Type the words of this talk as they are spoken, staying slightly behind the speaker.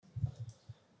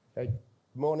Okay,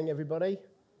 good morning, everybody.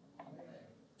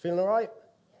 Feeling all right?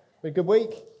 A good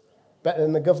week? Better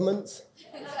than the government's?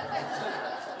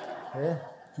 Yeah?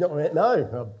 Not really, no.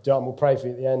 Oh, John, we'll pray for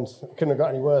you at the end. Couldn't have got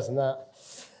any worse than that.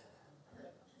 Does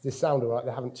this sound all right?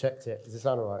 They haven't checked it. Does it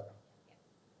sound all right?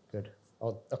 Good.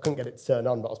 I couldn't get it to turn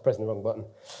on, but I was pressing the wrong button.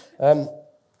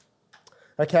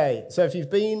 Okay, so if you've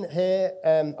been here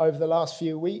over the last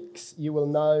few weeks, you will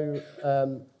know...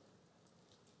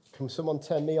 can someone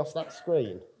turn me off that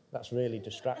screen? That's really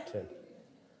distracting.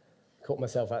 Caught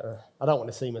myself out there. I don't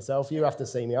want to see myself. You have to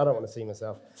see me. I don't want to see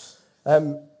myself.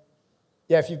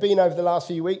 If you've been over the last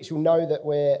few weeks, you'll know that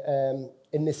we're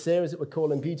in this series that we're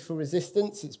calling Beautiful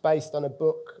Resistance. It's based on a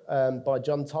book by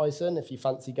Jon Tyson, if you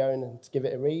fancy going and to give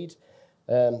it a read.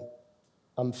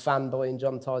 I'm fanboying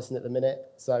Jon Tyson at the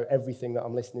minute, so everything that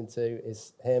I'm listening to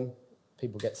is him.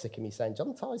 People get sick of me saying,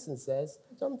 Jon Tyson says.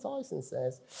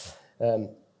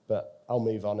 But I'll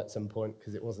move on at some point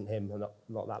because it wasn't him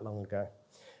not that long ago.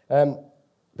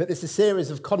 But there's a series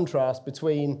of contrasts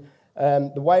between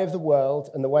the way of the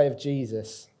world and the way of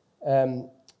Jesus. And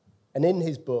in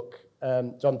his book,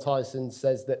 Jon Tyson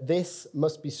says that this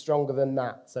must be stronger than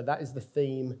that. So that is the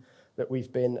theme that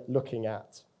we've been looking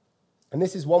at. And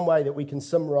this is one way that we can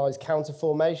summarize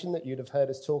counterformation that you'd have heard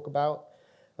us talk about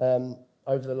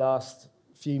over the last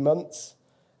few months.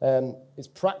 It's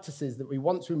practices that we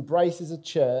want to embrace as a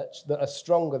church that are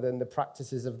stronger than the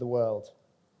practices of the world.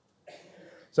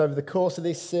 So over the course of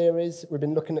this series, we've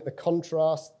been looking at the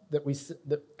contrast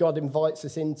that God invites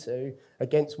us into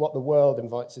against what the world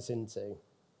invites us into.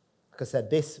 Like I said,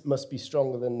 this must be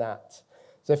stronger than that.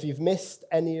 So if you've missed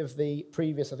any of the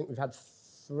previous, I think we've had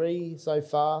 3 so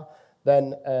far,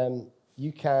 then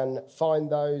you can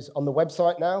find those on the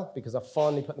website now because I've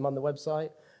finally put them on the website.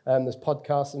 There's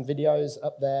podcasts and videos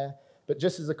up there. But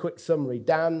just as a quick summary,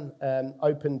 Dan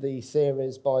opened the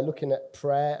series by looking at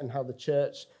prayer and how the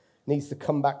church needs to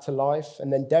come back to life.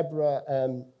 And then Deborah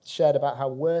shared about how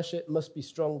worship must be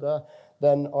stronger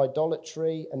than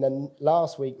idolatry. And then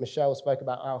last week, Michelle spoke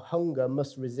about how hunger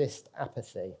must resist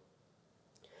apathy.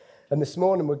 And this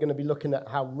morning, we're going to be looking at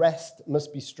how rest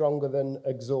must be stronger than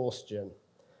exhaustion.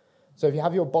 So if you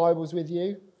have your Bibles with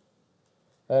you,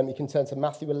 you can turn to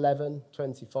Matthew 11,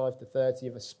 25 to 30.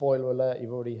 You have a spoiler alert.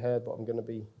 You've already heard what I'm going to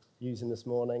be using this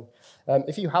morning.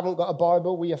 If you haven't got a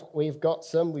Bible, we've got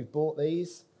some. We've bought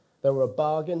these. They were a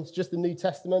bargain. It's just the New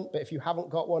Testament. But if you haven't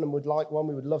got one and would like one,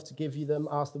 we would love to give you them.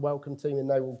 Ask the welcome team and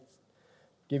they will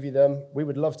give you them. We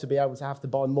would love to be able to have to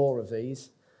buy more of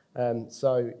these.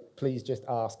 So please just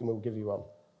ask and we'll give you one.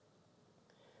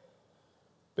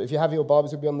 But if you have your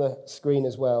Bibles, it'll be on the screen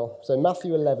as well. So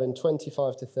Matthew 11,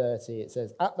 25 to 30, it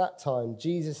says, At that time,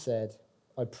 Jesus said,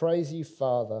 I praise you,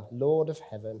 Father, Lord of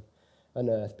heaven and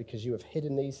earth, because you have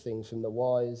hidden these things from the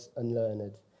wise and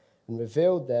learned and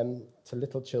revealed them to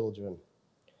little children.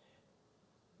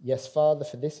 Yes, Father,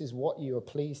 for this is what you are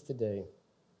pleased to do.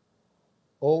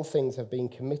 All things have been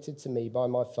committed to me by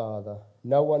my Father.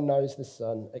 No one knows the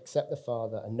Son except the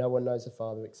Father, and no one knows the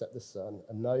Father except the Son,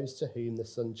 and those to whom the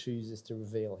Son chooses to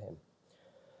reveal him.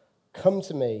 Come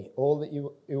to me, all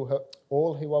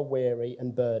who are weary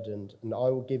and burdened, and I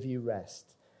will give you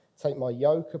rest. Take my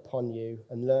yoke upon you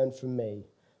and learn from me,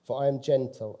 for I am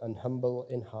gentle and humble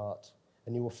in heart,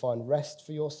 and you will find rest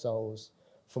for your souls,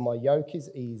 for my yoke is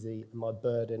easy and my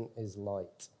burden is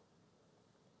light.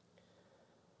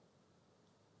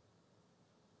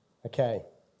 Okay,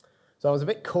 so I was a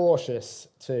bit cautious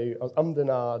I was ummed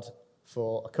and ahed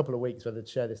for a couple of weeks whether to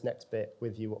share this next bit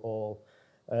with you all.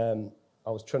 I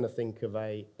was trying to think of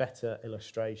a better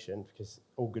illustration because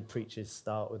all good preachers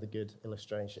start with a good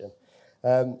illustration,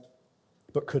 but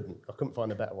I couldn't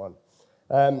find a better one.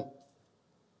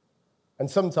 And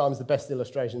sometimes the best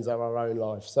illustrations are our own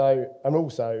life. So, and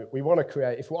also, we want to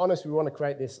create, if we're honest, we want to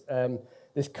create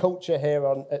this culture here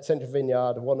at Central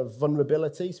Vineyard, one of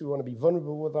vulnerability. So we want to be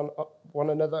vulnerable with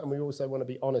one another, and we also want to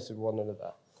be honest with one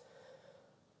another.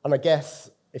 And I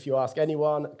guess if you ask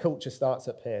anyone, culture starts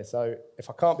up here. So if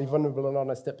I can't be vulnerable and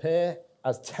honest up here,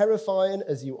 as terrifying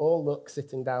as you all look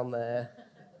sitting down there,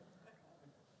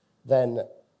 then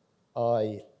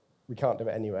we can't do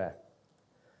it anywhere.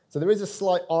 So there is a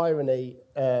slight irony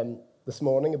this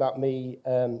morning about me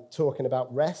talking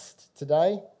about rest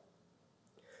today.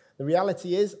 The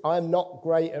reality is, I'm not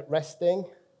great at resting.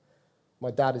 My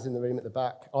dad is in the room at the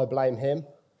back. I blame him.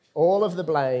 All of the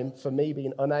blame for me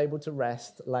being unable to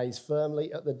rest lays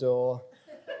firmly at the door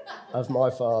of my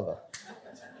father.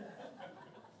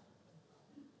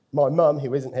 My mum,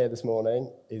 who isn't here this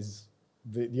morning, is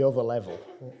the other level,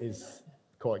 is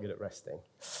quite good at resting.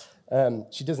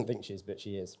 She doesn't think she is, but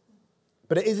she is.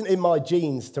 But it isn't in my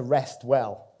genes to rest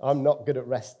well. I'm not good at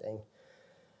resting.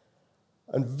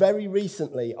 And very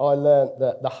recently, I learned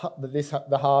that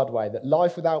the hard way, that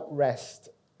life without rest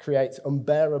creates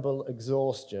unbearable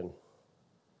exhaustion.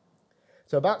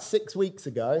 So about 6 weeks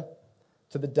ago,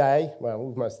 to the day, well,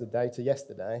 almost the day, to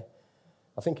yesterday,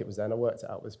 I think it was then, I worked it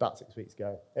out, it was about 6 weeks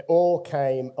ago, it all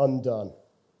came undone.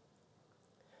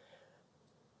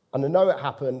 And I know it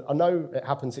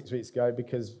happened 6 weeks ago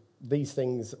because these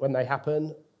things, when they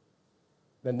happen,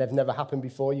 then they've never happened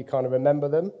before, you kind of remember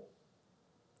them.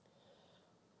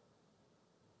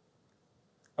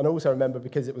 And I also remember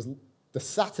because it was the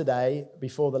Saturday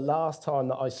before the last time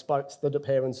that I stood up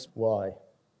here and why.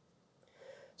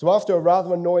 So after a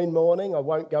rather annoying morning, I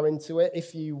won't go into it.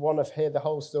 If you want to hear the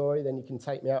whole story, then you can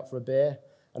take me out for a beer,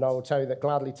 and I will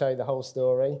gladly tell you the whole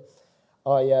story.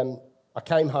 I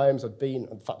came home, so I'd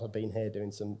been here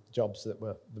doing some jobs that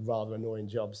were rather annoying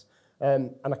jobs.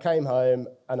 And I came home,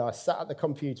 and I sat at the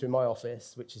computer in my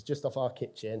office, which is just off our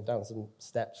kitchen, down some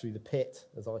steps through the pit,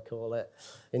 as I call it,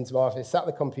 into my office. Sat at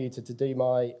the computer to do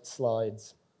my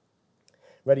slides,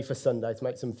 ready for Sunday to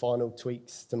make some final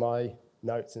tweaks to my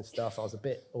notes and stuff. I was a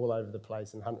bit all over the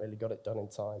place and hadn't really got it done in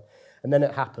time. And then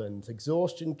it happened.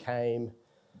 Exhaustion came,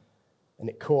 and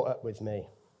it caught up with me.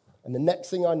 And the next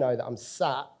thing I know, that I'm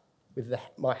sat with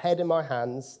my head in my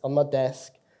hands on my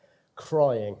desk,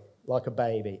 crying like a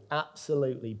baby,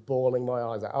 absolutely bawling my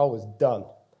eyes out. I was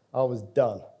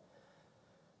done.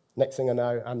 Next thing I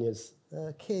know, Anya's,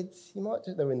 kids, you might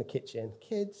just, they were in the kitchen.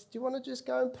 Kids, do you want to just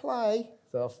go and play?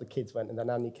 So off the kids went, and then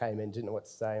Anya came in, didn't know what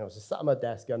to say. And I was just sat at my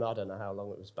desk going, I don't know how long,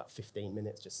 it was about 15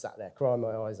 minutes, just sat there, crying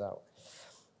my eyes out.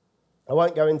 I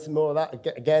won't go into more of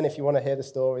that. Again, if you want to hear the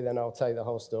story, then I'll tell you the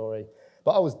whole story.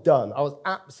 But I was done. I was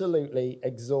absolutely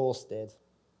exhausted.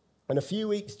 And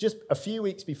just a few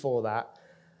weeks before that,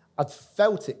 I'd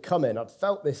felt it coming. I'd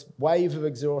felt this wave of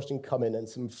exhaustion coming, and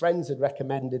some friends had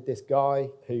recommended this guy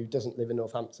who doesn't live in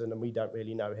Northampton, and we don't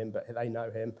really know him, but they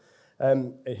know him,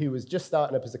 who was just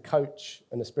starting up as a coach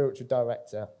and a spiritual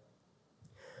director.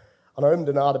 And I ummed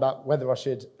and ahed about whether I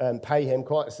should pay him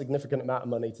quite a significant amount of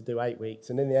money to do 8 weeks,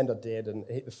 and in the end I did. And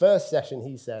the first session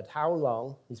he said, how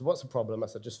long? He said, what's the problem? I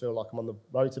said, I just feel like I'm on the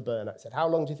road to burnout. He said, how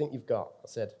long do you think you've got? He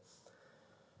said,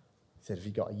 have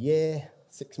you got a year,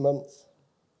 6 months?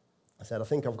 I said, I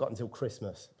think I've got until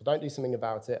Christmas. If I don't do something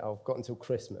about it, I've got until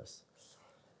Christmas.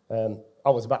 I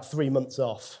was about 3 months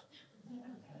off.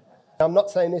 I'm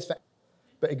not saying this,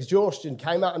 but exhaustion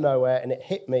came out of nowhere and it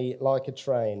hit me like a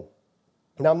train.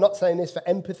 Now, I'm not saying this for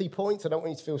empathy points. I don't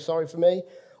want you to feel sorry for me,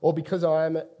 or because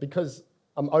I'm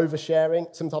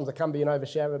oversharing. Sometimes I can be an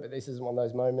oversharer, but this isn't one of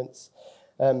those moments.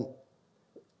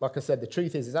 Like I said, the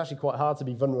truth is it's actually quite hard to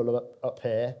be vulnerable up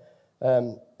here.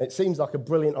 It seems like a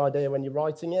brilliant idea when you're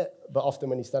writing it, but often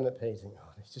when you stand up here, you think,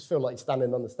 you just feel like you're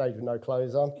standing on the stage with no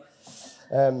clothes on.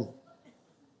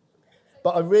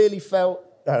 But I really felt,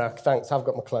 no, thanks, I've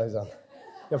got my clothes on.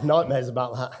 You have nightmares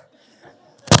about that.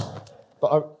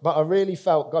 But I really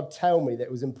felt God tell me that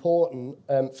it was important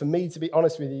for me to be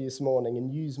honest with you this morning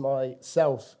and use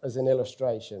myself as an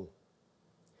illustration.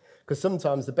 Because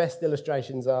sometimes the best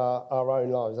illustrations are our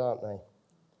own lives, aren't they?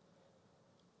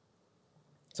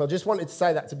 So I just wanted to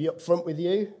say that, to be upfront with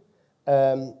you,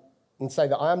 and say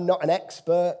that I am not an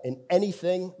expert in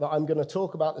anything that I'm going to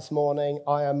talk about this morning.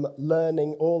 I am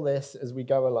learning all this as we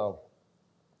go along.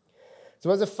 So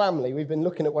as a family, we've been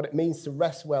looking at what it means to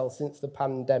rest well since the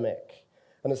pandemic.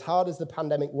 And as hard as the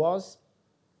pandemic was,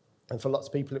 and for lots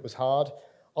of people it was hard,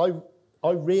 I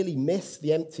really miss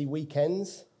the empty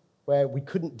weekends where we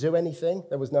couldn't do anything.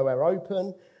 There was nowhere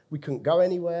open. We couldn't go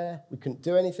anywhere. We couldn't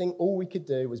do anything. All we could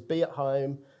do was be at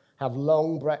home, have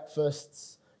long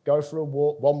breakfasts, go for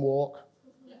one walk.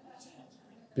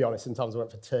 Be honest, sometimes I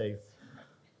went for 2.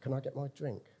 Can I get my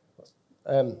drink?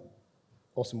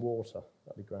 Or some water.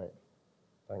 That'd be great.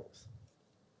 Thanks.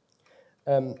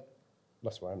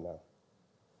 That's where I am now.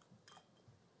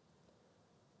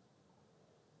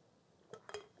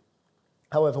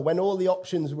 However, when all the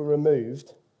options were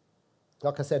removed,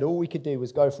 like I said, all we could do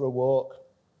was go for a walk,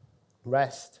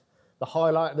 rest. The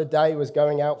highlight of the day was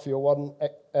going out for your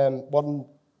 1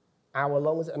 hour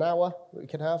long. Was it an hour that we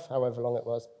could have? However long it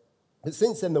was. But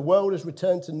since then, the world has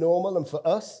returned to normal, and for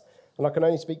us, and I can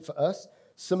only speak for us,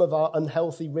 some of our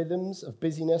unhealthy rhythms of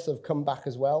busyness have come back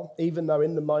as well, even though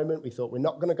in the moment we thought we're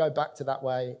not going to go back to that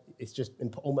way. It's just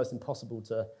almost impossible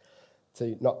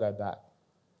to not go back.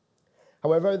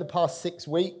 However, over the past 6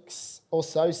 weeks or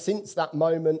so, since that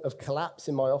moment of collapse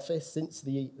in my office, since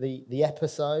the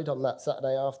episode on that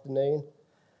Saturday afternoon,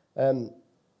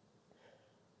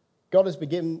 God has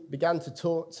began to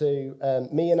talk to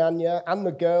me and Anya and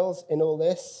the girls in all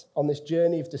this, on this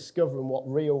journey of discovering what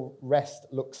real rest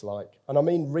looks like. And I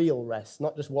mean real rest,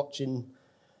 not just watching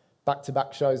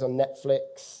back-to-back shows on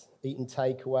Netflix, eating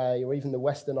takeaway, or even the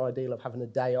Western ideal of having a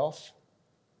day off.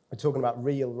 We're talking about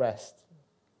real rest.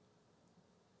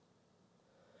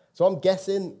 So I'm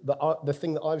guessing that the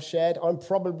thing that I've shared, I'm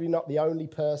probably not the only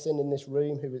person in this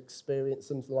room who experienced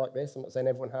something like this. I'm not saying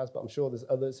everyone has, but I'm sure there's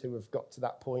others who have got to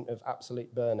that point of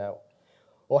absolute burnout.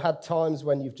 Or had times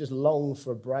when you've just longed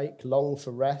for a break, longed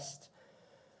for rest,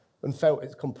 and felt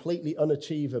it's completely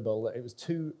unachievable, that it was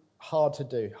too hard to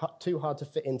do, too hard to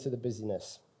fit into the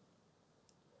busyness.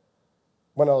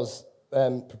 When I was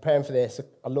preparing for this,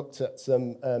 I looked at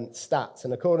some stats,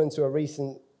 and according to a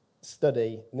recent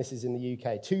study, and this is in the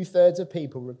UK, 2/3 of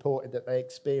people reported that they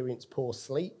experienced poor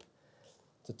sleep.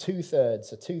 So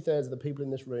 2/3 of the people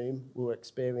in this room will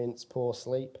experience poor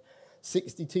sleep.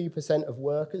 62% of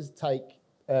workers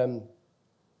only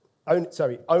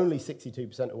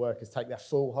 62% of workers take their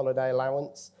full holiday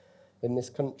allowance in this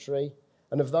country.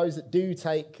 And of those that do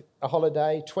take a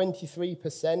holiday,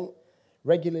 23%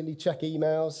 regularly check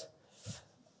emails,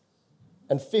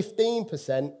 and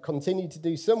 15% continue to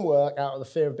do some work out of the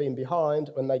fear of being behind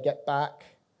when they get back,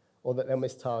 or that they'll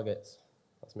miss targets.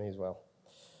 That's me as well.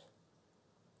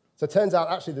 So it turns out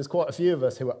actually there's quite a few of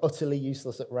us who are utterly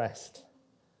useless at rest.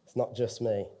 It's not just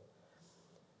me.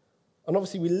 And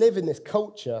obviously we live in this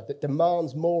culture that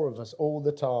demands more of us all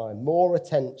the time. More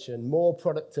attention, more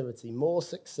productivity, more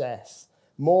success,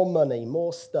 more money,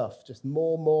 more stuff, just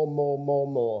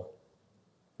more.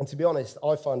 And to be honest,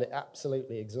 I find it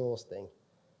absolutely exhausting.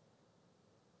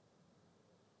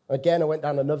 Again, I went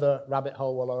down another rabbit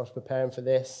hole while I was preparing for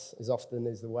this, as often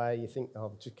is the way. You think, oh,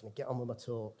 I'm just going to get on with my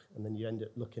talk, and then you end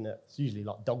up looking at, it's usually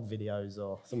like dog videos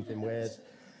or something weird.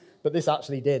 But this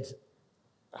actually did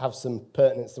have some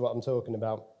pertinence to what I'm talking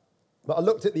about. But I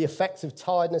looked at the effects of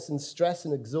tiredness and stress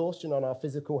and exhaustion on our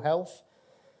physical health,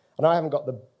 and I haven't got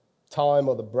the time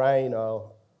or the brain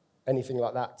or anything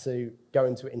like that to go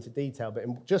into it into detail, but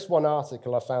in just one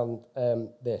article I found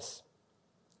this.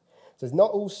 It says,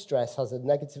 not all stress has a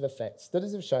negative effect.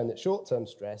 Studies have shown that short-term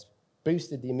stress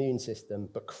boosted the immune system,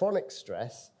 but chronic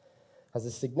stress has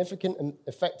a significant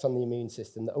effect on the immune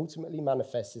system that ultimately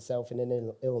manifests itself in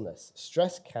an illness.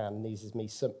 Stress can, this is me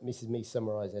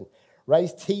summarising,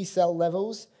 raise T cell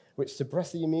levels, which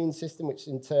suppress the immune system, which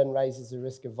in turn raises the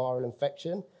risk of viral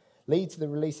infection, lead to the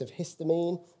release of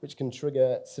histamine, which can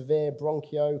trigger severe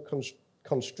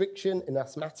bronchoconstriction in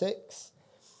asthmatics.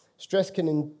 Stress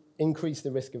can increase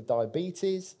the risk of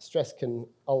diabetes. Stress can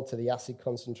alter the acid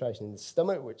concentration in the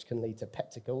stomach, which can lead to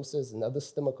peptic ulcers and other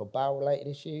stomach or bowel-related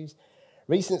issues.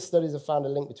 Recent studies have found a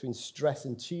link between stress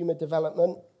and tumour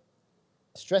development.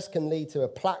 Stress can lead to a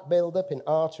plaque buildup in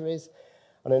arteries,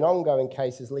 and in ongoing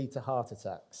cases lead to heart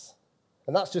attacks.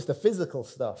 And that's just the physical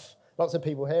stuff. Lots of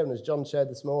people here, and as John shared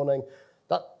this morning,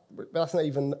 that's not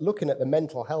even looking at the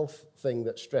mental health thing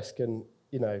that stress can,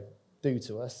 do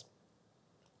to us.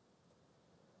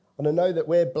 And I know that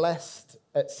we're blessed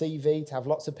at CV to have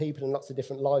lots of people in lots of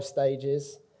different life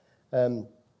stages.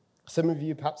 Some of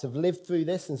you perhaps have lived through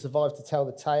this and survived to tell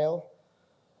the tale.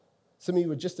 Some of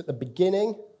you are just at the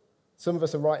beginning. Some of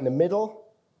us are right in the middle.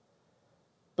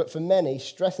 But for many,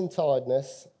 stress and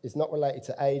tiredness is not related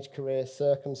to age, career,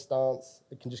 circumstance.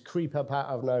 It can just creep up out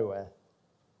of nowhere.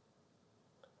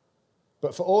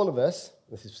 But for all of us,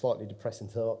 this is slightly depressing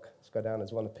talk. Let's go down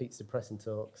as one of Pete's depressing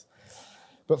talks.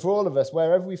 But for all of us,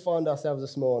 wherever we find ourselves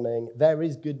this morning, there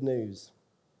is good news.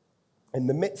 In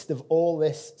the midst of all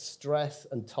this stress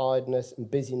and tiredness and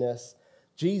busyness,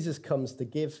 Jesus comes to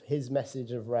give his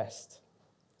message of rest.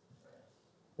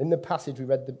 In the passage we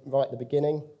read right at the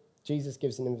beginning, Jesus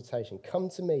gives an invitation. Come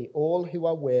to me, all who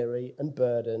are weary and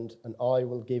burdened, and I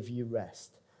will give you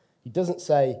rest. He doesn't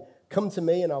say, come to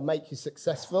me and I'll make you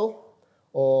successful,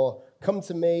 or come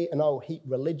to me and I'll heap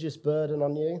religious burden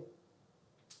on you.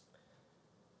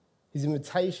 His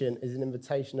invitation is an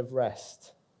invitation of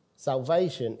rest.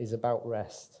 Salvation is about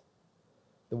rest.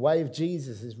 The way of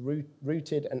Jesus is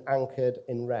rooted and anchored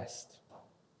in rest.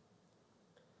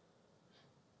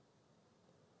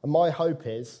 And my hope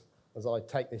is, as I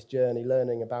take this journey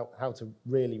learning about how to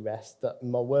really rest, that in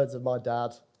my words of my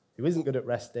dad, who isn't good at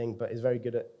resting but is very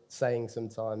good at saying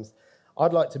sometimes,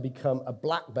 I'd like to become a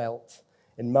black belt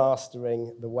in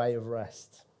mastering the way of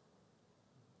rest.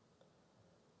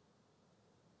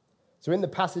 So in the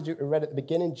passage that we read at the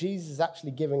beginning, Jesus is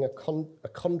actually giving a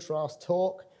contrast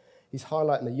talk. He's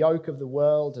highlighting the yoke of the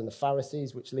world and the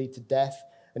Pharisees, which lead to death.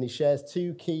 And he shares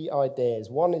two key ideas.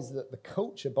 One is that the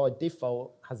culture by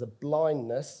default has a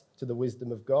blindness to the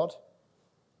wisdom of God.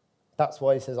 That's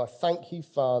why he says, I thank you,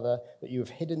 Father, that you have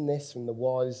hidden this from the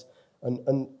wise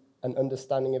and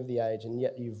understanding of the age, and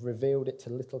yet you've revealed it to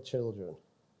little children.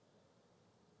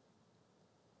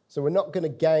 So we're not going to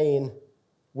gain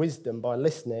wisdom by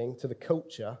listening to the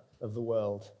culture of the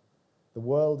world. The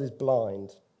world is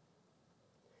blind.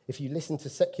 If you listen to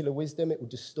secular wisdom, it will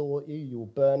distort you, you will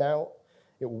burn out,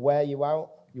 it will wear you out,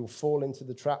 you will fall into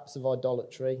the traps of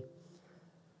idolatry.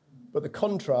 But the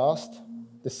contrast,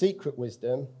 the secret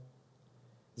wisdom,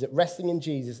 is that resting in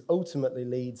Jesus ultimately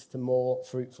leads to more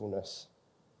fruitfulness.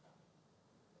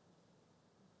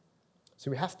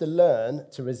 So we have to learn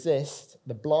to resist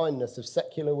the blindness of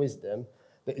secular wisdom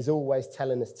that is always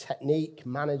telling us technique,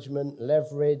 management,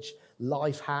 leverage,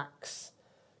 life hacks,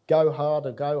 go hard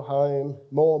or go home,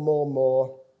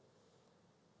 more.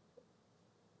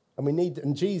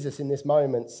 And Jesus in this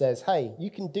moment says, hey, you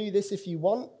can do this if you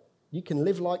want. You can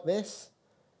live like this.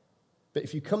 But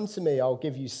if you come to me, I'll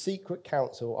give you secret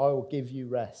counsel. I will give you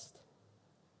rest.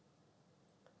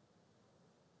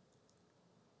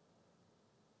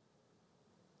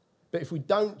 But if we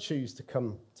don't choose to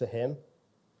come to him,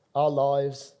 our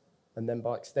lives, and then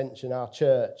by extension our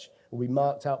church, will be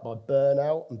marked out by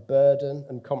burnout and burden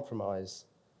and compromise.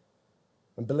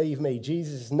 And believe me,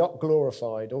 Jesus is not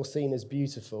glorified or seen as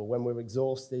beautiful when we're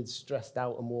exhausted, stressed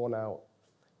out, and worn out.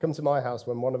 Come to my house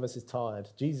when one of us is tired.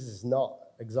 Jesus is not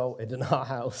exalted in our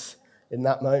house in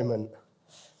that moment.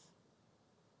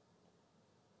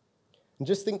 And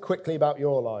just think quickly about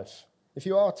your life. If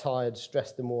you are tired,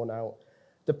 stressed, and worn out,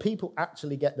 do people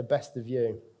actually get the best of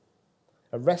you?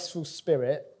 A restful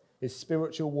spirit is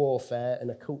spiritual warfare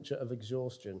in a culture of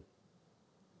exhaustion.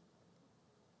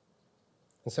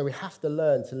 And so we have to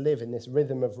learn to live in this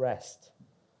rhythm of rest.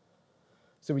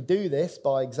 So we do this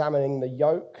by examining the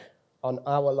yoke on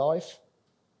our life.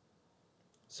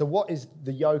 So what is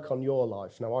the yoke on your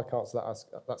life? Now, I can't answer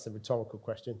that. That's a rhetorical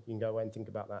question. You can go away and think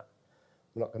about that.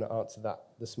 I'm not going to answer that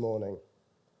this morning.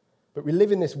 But we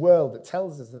live in this world that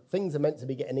tells us that things are meant to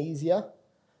be getting easier.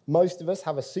 Most of us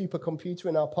have a supercomputer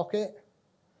in our pocket.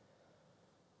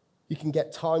 You can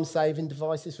get time-saving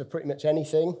devices for pretty much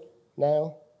anything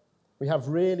now. We have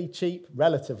really cheap,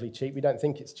 relatively cheap, we don't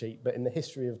think it's cheap, but in the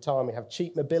history of time, we have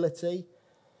cheap mobility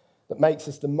that makes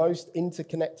us the most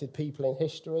interconnected people in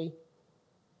history.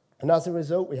 And as a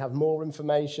result, we have more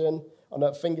information on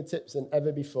our fingertips than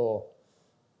ever before.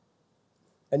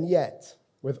 And yet,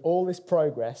 with all this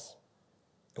progress,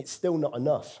 it's still not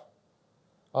enough.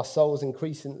 Our souls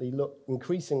increasingly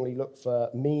look for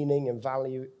meaning and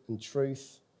value and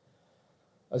truth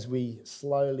as we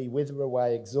slowly wither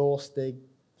away, exhausted,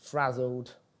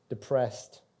 frazzled,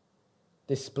 depressed,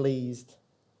 displeased.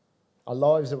 Our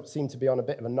lives seem to be on a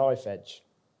bit of a knife edge.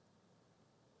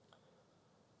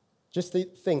 Just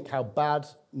think how bad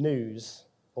news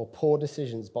or poor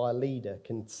decisions by a leader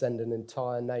can send an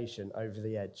entire nation over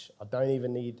the edge. I don't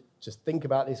even need, just think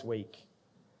about this week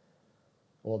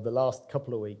or the last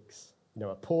couple of weeks.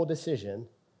 A poor decision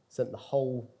sent the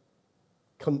whole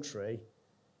country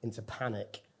into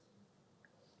panic.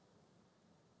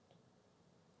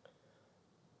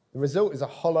 The result is a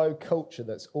hollow culture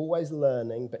that's always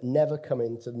learning but never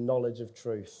coming to the knowledge of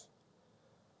truth.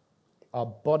 Our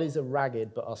bodies are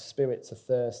ragged, but our spirits are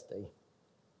thirsty.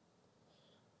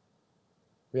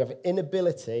 We have an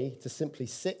inability to simply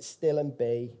sit still and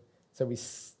be, so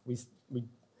we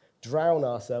drown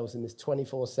ourselves in this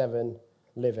 24/7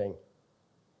 living.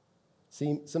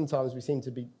 Sometimes we seem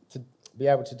to be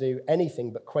able to do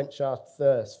anything but quench our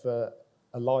thirst for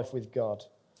a life with God.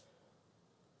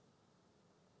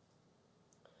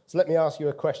 So let me ask you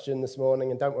a question this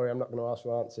morning, and don't worry, I'm not going to ask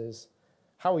for answers.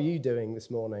 How are you doing this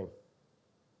morning?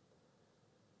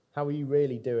 How are you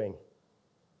really doing?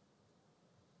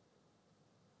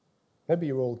 Maybe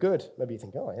you're all good. Maybe you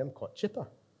think, I am quite chipper.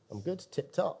 I'm good,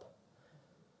 tip-top.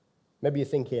 Maybe you're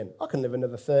thinking, I can live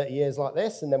another 30 years like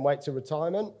this and then wait till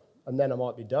retirement, and then I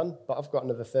might be done, but I've got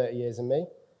another 30 years in me.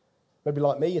 Maybe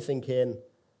like me, you're thinking,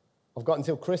 I've got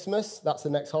until Christmas. That's the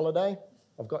next holiday.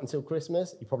 I've got until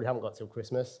Christmas. You probably haven't got till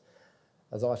Christmas,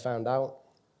 as I found out.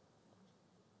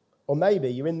 Or maybe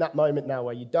you're in that moment now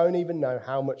where you don't even know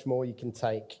how much more you can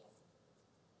take.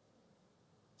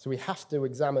 So we have to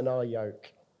examine our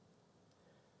yoke.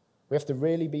 We have to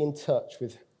really be in touch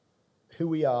with who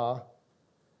we are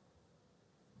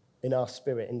in our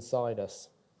spirit inside us.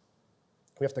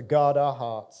 We have to guard our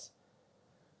hearts,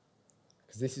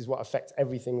 because this is what affects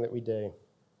everything that we do.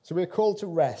 So we're called to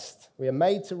rest. We are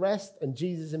made to rest, and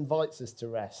Jesus invites us to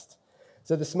rest.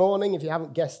 So this morning, if you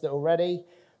haven't guessed it already,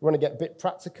 we want to get a bit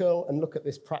practical and look at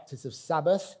this practice of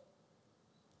Sabbath.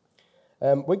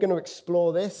 We're going to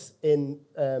explore this in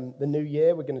the new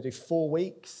year. We're going to do 4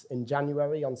 weeks in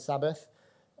January on Sabbath.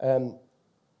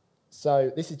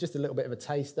 So this is just a little bit of a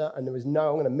taster, and I'm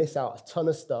going to miss out a ton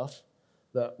of stuff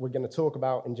that we're going to talk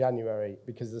about in January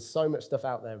because there's so much stuff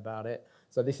out there about it.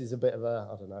 So this is a bit of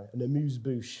an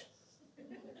amuse-bouche,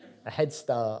 a head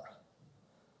start.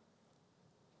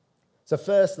 So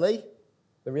firstly,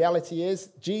 the reality is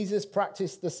Jesus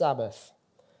practiced the Sabbath.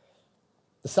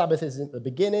 The Sabbath is at the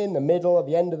beginning, the middle, at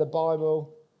the end of the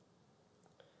Bible.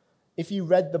 If you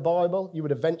read the Bible, you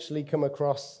would eventually come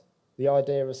across the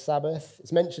idea of Sabbath.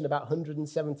 It's mentioned about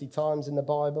 170 times in the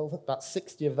Bible. About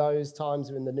 60 of those times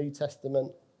are in the New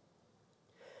Testament.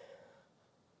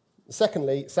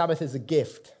 Secondly, Sabbath is a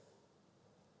gift.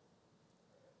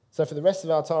 So for the rest of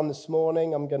our time this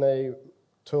morning, I'm going to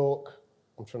talk.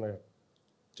 I'm trying to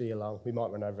G along. We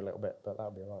might run over a little bit, but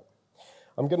that'll be all right.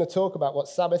 I'm going to talk about what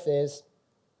Sabbath is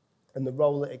and the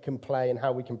role that it can play and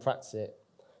how we can practice it.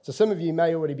 So some of you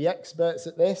may already be experts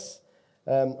at this,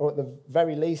 or at the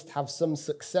very least have some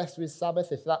success with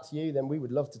Sabbath. If that's you, then we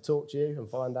would love to talk to you and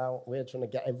find out. We're trying to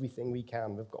get everything we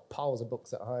can. We've got piles of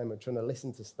books at home. We're trying to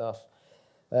listen to stuff.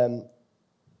 Some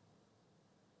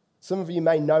of you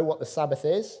may know what the Sabbath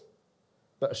is,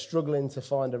 but are struggling to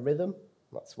find a rhythm.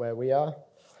 That's where we are.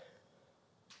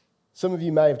 Some of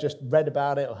you may have just read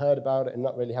about it or heard about it and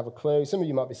not really have a clue. Some of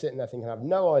you might be sitting there thinking, I have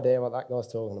no idea what that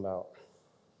guy's talking about.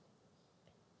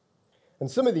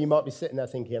 And some of you might be sitting there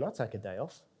thinking, I'll take a day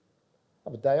off.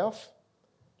 Have a day off.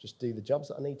 Just do the jobs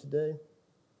that I need to do.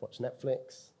 Watch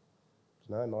Netflix.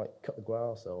 I might cut the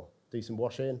grass or do some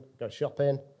washing, go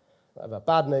shopping, whatever.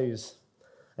 Bad news.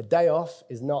 A day off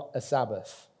is not a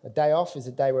Sabbath. A day off is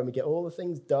a day when we get all the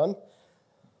things done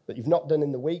that you've not done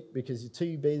in the week because you're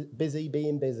too busy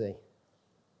being busy.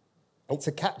 It's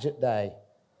a catch-up day.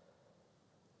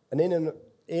 And in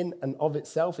and of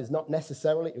itself is not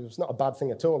necessarily, it's not a bad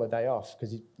thing at all, a day off,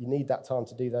 because you need that time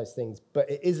to do those things. But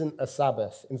it isn't a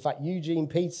Sabbath. In fact, Eugene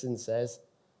Peterson says,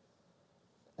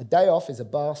 a day off is a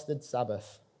bastard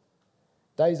Sabbath.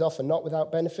 Days off are not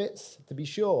without benefits, to be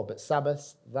sure, but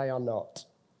Sabbaths, they are not.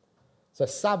 So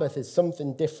Sabbath is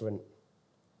something different.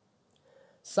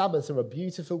 Sabbaths are a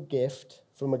beautiful gift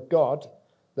from a God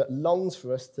that longs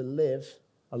for us to live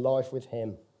a life with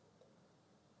him.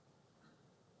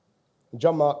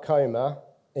 John Mark Comer,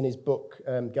 in his book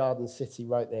Garden City,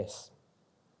 wrote this.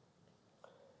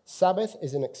 Sabbath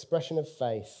is an expression of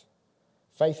faith.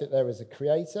 Faith that there is a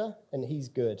creator and he's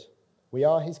good. We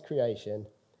are his creation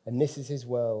and this is his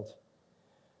world.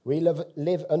 We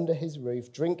live under his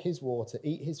roof, drink his water,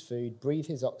 eat his food, breathe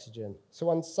his oxygen. So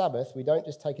on Sabbath, we don't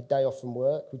just take a day off from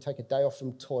work, we take a day off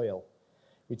from toil.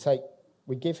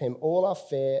 We give him all our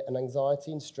fear and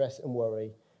anxiety and stress and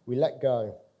worry. We let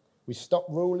go. We stop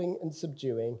ruling and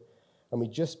subduing, and we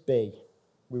just be.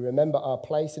 We remember our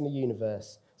place in the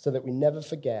universe so that we never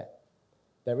forget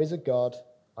there is a God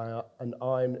and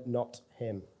I'm not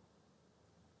him.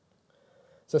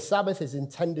 So Sabbath is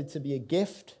intended to be a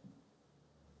gift.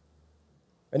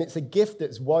 And it's a gift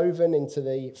that's woven into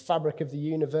the fabric of the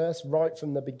universe right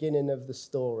from the beginning of the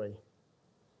story.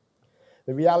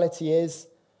 The reality is,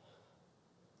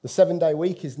 the 7-day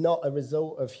week is not a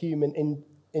result of human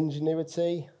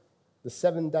ingenuity. The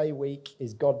 7-day week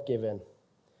is God-given.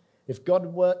 If God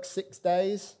worked 6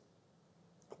 days,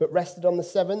 but rested on the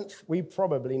 7th, we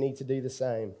probably need to do the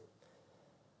same.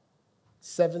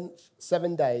 7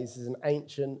 days is an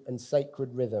ancient and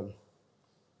sacred rhythm.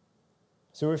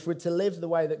 So if we're to live the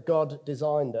way that God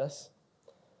designed us,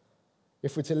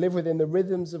 if we're to live within the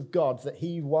rhythms of God that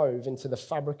he wove into the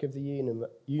fabric of the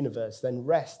universe, then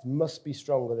rest must be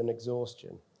stronger than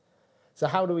exhaustion. So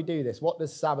how do we do this? What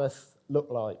does Sabbath look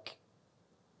like?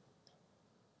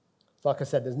 Like I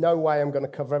said, there's no way I'm going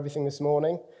to cover everything this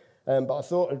morning, but I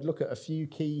thought I'd look at a few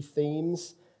key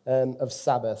themes of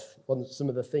Sabbath, some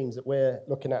of the themes that we're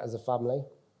looking at as a family.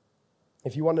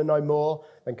 If you want to know more,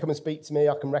 then come and speak to me.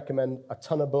 I can recommend a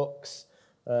ton of books,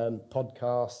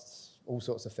 podcasts, all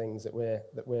sorts of things that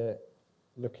we're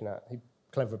looking at.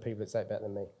 Clever people that say it better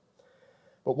than me.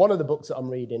 But one of the books that I'm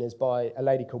reading is by a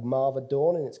lady called Marva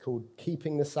Dawn, and it's called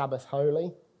Keeping the Sabbath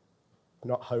Holy.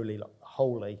 Not holy, like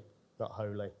holy, not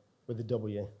holy, with a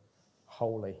W.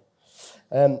 Holy.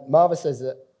 Marva says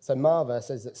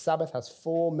that Sabbath has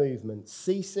 4 movements: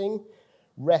 ceasing,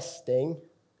 resting,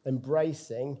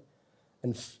 embracing,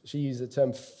 and she used the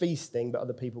term feasting, but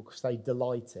other people say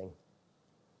delighting.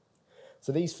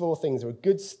 So these 4 things are a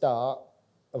good start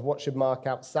of what should mark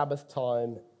out Sabbath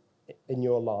time in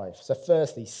your life. So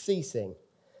firstly, ceasing.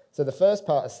 So the first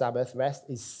part of Sabbath rest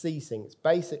is ceasing. It's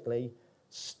basically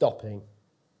stopping.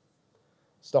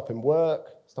 stopping work,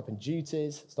 stopping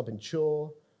duties, stopping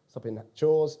chores,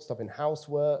 stopping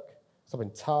housework,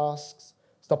 stopping tasks,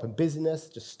 stopping business,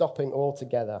 just stopping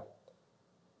altogether.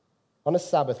 On a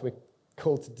Sabbath, we're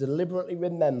called to deliberately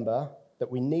remember that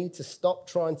we need to stop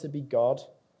trying to be God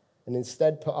and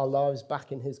instead put our lives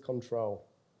back in his control.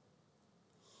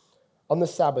 On the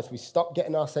Sabbath, we stop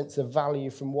getting our sense of value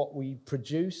from what we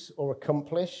produce or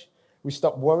accomplish. We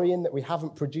stop worrying that we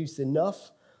haven't produced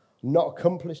enough, not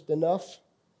accomplished enough.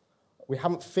 We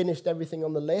haven't finished everything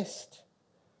on the list.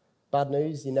 Bad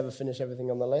news, you never finish everything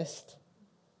on the list.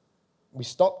 We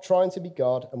stop trying to be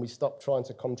God and we stop trying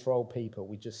to control people.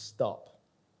 We just stop.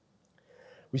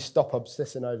 We stop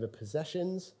obsessing over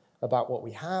possessions, about what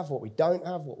we have, what we don't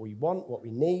have, what we want, what we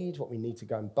need to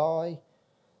go and buy.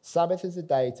 Sabbath is a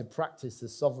day to practice the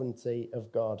sovereignty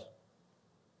of God.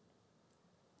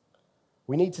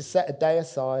 We need to set a day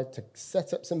aside to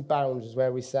set up some boundaries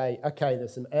where we say, okay,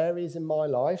 there's some areas in my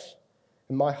life,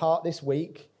 in my heart this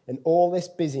week, in all this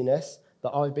busyness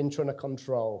that I've been trying to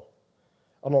control.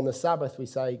 And on the Sabbath, we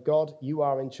say, God, you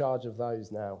are in charge of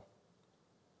those now.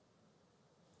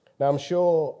 Now, I'm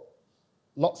sure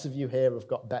lots of you here have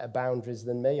got better boundaries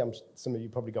than me. Some of you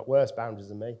probably got worse boundaries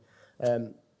than me.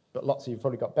 But lots of you have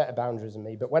probably got better boundaries than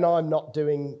me. But when I'm not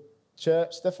doing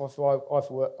church stuff, I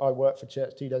work for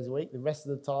church 2 days a week. The rest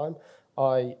of the time,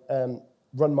 I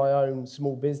run my own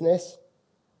small business.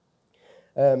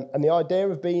 And the idea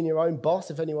of being your own boss,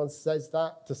 if anyone says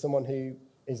that to someone who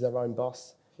is their own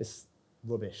boss, is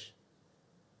rubbish.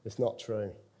 It's not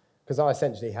true. Because I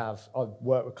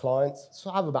work with clients, so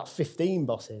I have about 15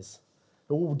 bosses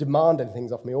who all demanding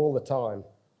things off me all the time.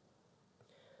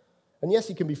 And yes,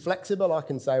 you can be flexible. I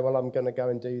can say, well, I'm going to go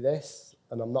and do this,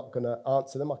 and I'm not going to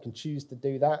answer them. I can choose to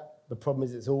do that. The problem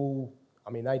is they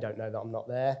don't know that I'm not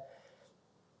there.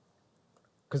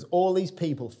 Because all these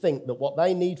people think that what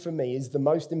they need from me is the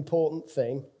most important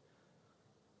thing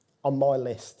on my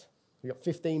list. You've got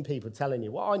 15 people telling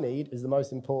you what I need is the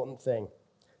most important thing.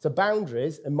 So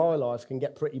boundaries in my life can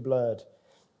get pretty blurred.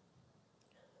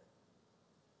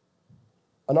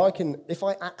 And if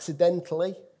I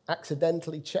accidentally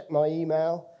check my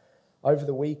email over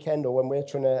the weekend or when we're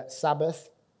trying to Sabbath,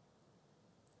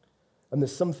 and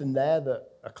there's something there that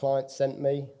a client sent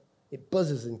me, it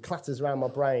buzzes and clatters around my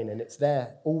brain, and it's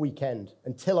there all weekend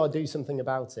until I do something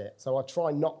about it. So I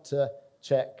try not to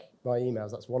check my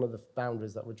emails. That's one of the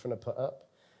boundaries that we're trying to put up,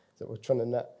 that we're trying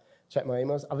to check my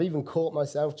emails. I've even caught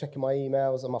myself checking my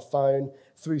emails on my phone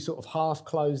through sort of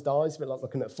half-closed eyes, a bit like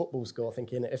looking at a football score,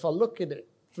 thinking if I look at it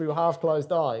through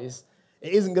half-closed eyes,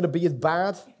 it isn't going to be as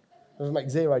bad. It doesn't make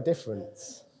zero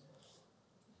difference.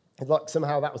 It's like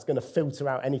somehow that was going to filter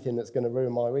out anything that's going to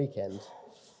ruin my weekend.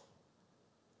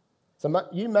 So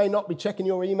you may not be checking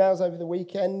your emails over the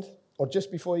weekend or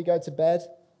just before you go to bed,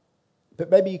 but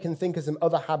maybe you can think of some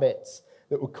other habits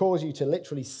that will cause you to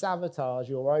literally sabotage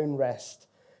your own rest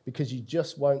because you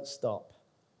just won't stop.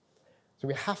 So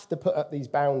we have to put up these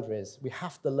boundaries. We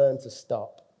have to learn to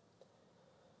stop.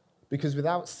 Because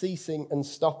without ceasing and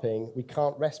stopping, we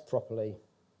can't rest properly.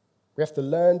 We have to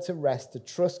learn to rest, to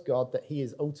trust God that he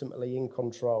is ultimately in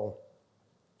control.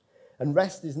 And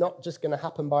rest is not just going to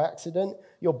happen by accident.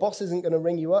 Your boss isn't going to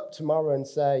ring you up tomorrow and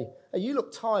say, hey, you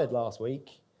looked tired last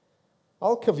week.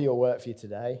 I'll cover your work for you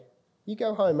today. You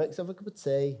go home, make yourself a cup of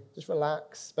tea, just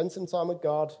relax, spend some time with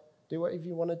God, do whatever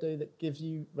you want to do that gives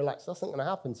you relax. That's not going to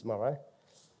happen tomorrow.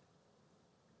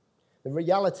 The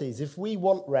reality is, if we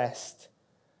want rest,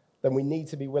 then we need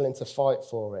to be willing to fight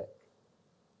for it.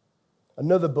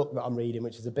 Another book that I'm reading,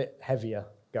 which is a bit heavier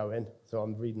going, so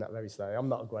I'm reading that very slowly. I'm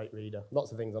not a great reader.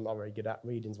 Lots of things I'm not very good at.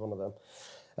 Reading's one of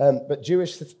them. But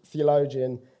Jewish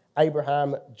theologian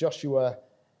Abraham Joshua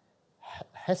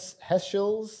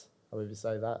Heschel, I would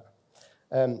say that,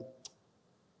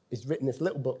 he's written this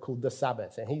little book called The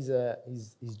Sabbath. And he's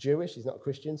Jewish, he's not a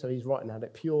Christian, so he's writing at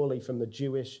it purely from the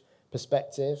Jewish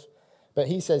perspective. But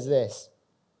he says this: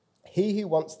 he who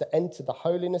wants to enter the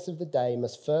holiness of the day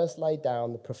must first lay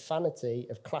down the profanity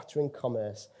of clattering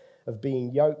commerce, of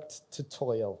being yoked to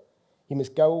toil. He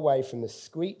must go away from the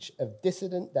screech of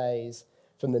dissident days,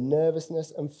 from the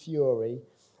nervousness and fury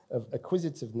of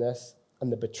acquisitiveness,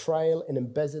 and the betrayal in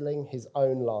embezzling his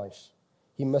own life.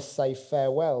 He must say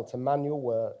farewell to manual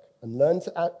work and learn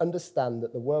to understand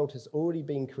that the world has already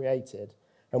been created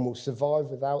and will survive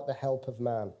without the help of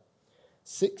man.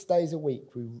 6 days a week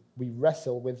we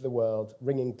wrestle with the world,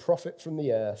 wringing profit from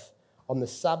the earth. On the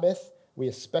Sabbath, we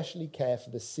especially care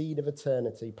for the seed of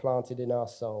eternity planted in our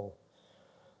soul.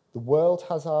 The world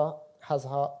has our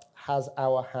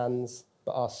hands,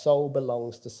 but our soul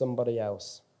belongs to somebody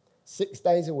else. 6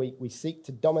 days a week, we seek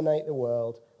to dominate the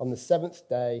world. On the seventh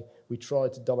day, we try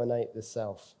to dominate the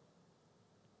self.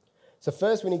 So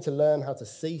first, we need to learn how to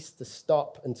cease, to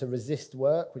stop, and to resist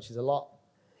work, which is a lot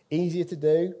easier to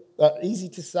do, easy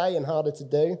to say and harder to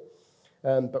do.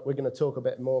 But we're going to talk a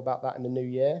bit more about that in the new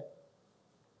year.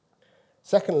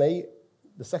 Secondly,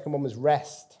 the second one was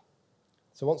rest.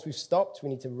 So once we've stopped, we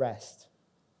need to rest.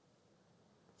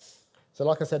 So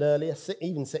like I said earlier,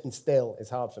 even sitting still is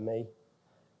hard for me.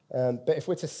 But if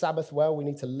we're to Sabbath well, we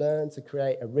need to learn to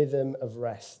create a rhythm of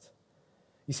rest.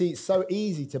 You see, it's so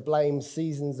easy to blame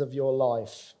seasons of your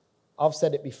life. I've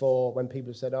said it before when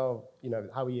people have said, oh,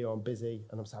 how are you? I'm busy.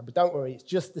 And I'm saying, but don't worry, it's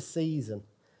just the season.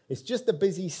 It's just a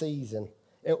busy season.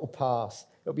 It will pass.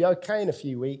 It'll be okay in a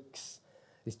few weeks.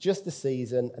 It's just the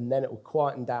season, and then it will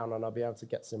quieten down and I'll be able to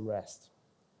get some rest.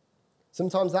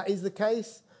 Sometimes that is the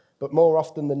case, but more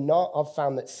often than not, I've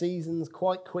found that seasons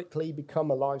quite quickly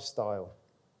become a lifestyle.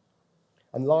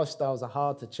 And lifestyles are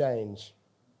hard to change.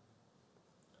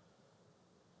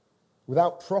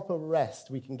 Without proper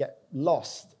rest, we can get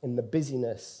lost in the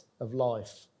busyness of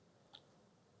life.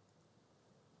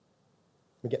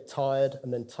 We get tired,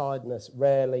 and then tiredness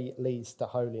rarely leads to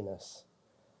holiness.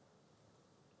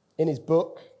 In his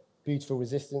book, Beautiful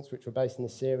Resistance, which we're basing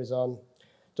this series on,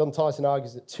 John Tyson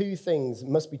argues that two things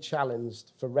must be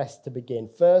challenged for rest to begin.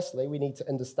 Firstly, we need to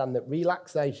understand that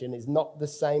relaxation is not the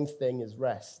same thing as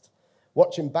rest.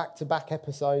 Watching back-to-back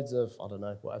episodes of,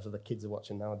 whatever the kids are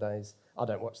watching nowadays. I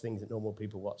don't watch things that normal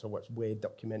people watch. I watch weird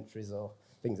documentaries or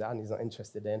things that Andy's not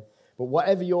interested in. But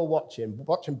whatever you're watching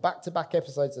back-to-back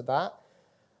episodes of that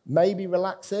may be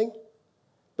relaxing,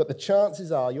 but the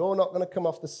chances are you're not going to come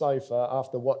off the sofa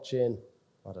after watching,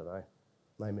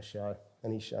 name a show,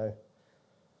 any show,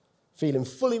 feeling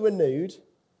fully renewed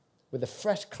with a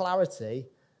fresh clarity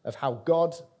of how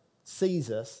God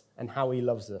sees us and how he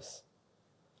loves us.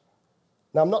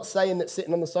 Now, I'm not saying that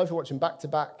sitting on the sofa watching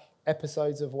back-to-back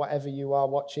episodes of whatever you are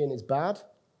watching is bad,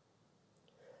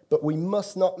 but we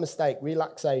must not mistake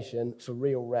relaxation for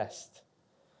real rest.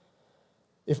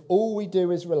 If all we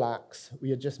do is relax,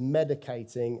 we are just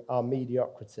medicating our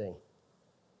mediocrity.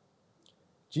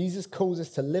 Jesus calls us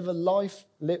to live a life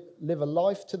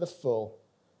to the full.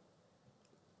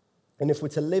 And if we're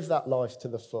to live that life to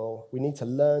the full, we need to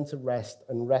learn to rest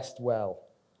and rest well.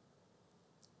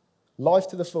 Life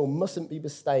to the full mustn't be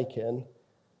mistaken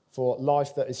for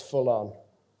life that is full on.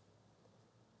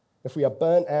 If we are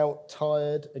burnt out,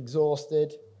 tired,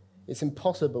 exhausted, it's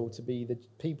impossible to be the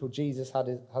people Jesus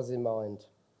has in mind.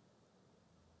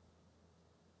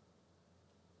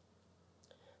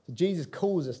 So Jesus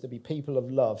calls us to be people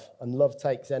of love, and love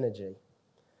takes energy.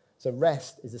 So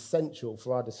rest is essential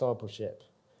for our discipleship.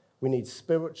 We need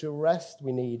spiritual rest,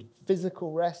 we need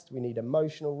physical rest, we need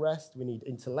emotional rest, we need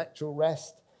intellectual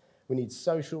rest, we need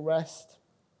social rest.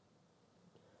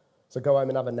 So go home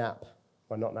and have a nap.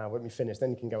 Well, not now, when we finish,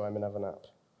 then you can go home and have a nap.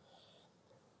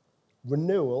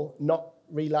 Renewal, not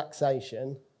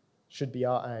relaxation, should be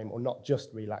our aim, or not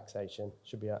just relaxation,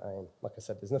 should be our aim. Like I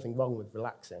said, there's nothing wrong with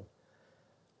relaxing,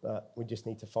 but we just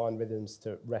need to find rhythms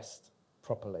to rest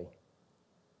properly.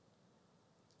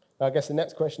 Now, I guess the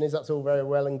next question is, that's all very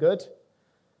well and good.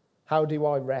 How do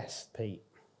I rest, Pete?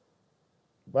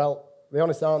 Well, the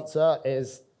honest answer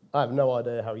is, I have no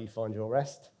idea how you find your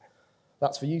rest.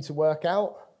 That's for you to work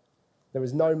out. There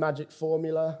is no magic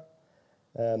formula.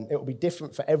 It will be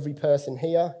different for every person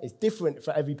here. It's different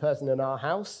for every person in our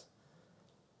house.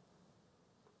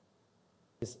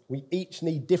 We each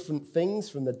need different things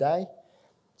from the day.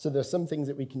 So there are some things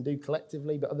that we can do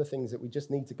collectively, but other things that we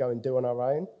just need to go and do on our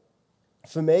own.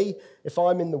 For me, if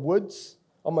I'm in the woods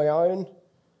on my own,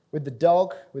 with the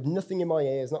dog, with nothing in my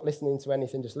ears, not listening to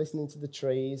anything, just listening to the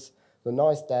trees, it's a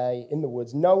nice day in the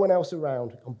woods, no one else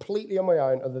around, completely on my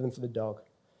own other than for the dog.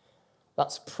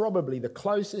 That's probably the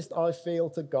closest I feel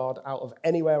to God out of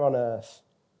anywhere on earth.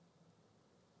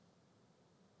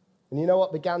 And you know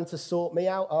what began to sort me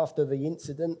out after the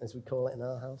incident, as we call it in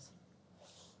our house?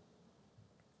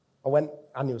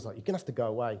 Andy was like, you're going to have to go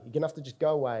away. You're going to have to just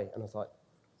go away. And I was like,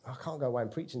 I can't go away. I'm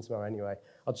preaching tomorrow anyway.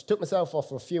 I just took myself off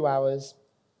for a few hours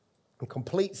in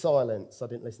complete silence. I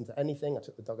didn't listen to anything. I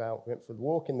took the dog out, went for a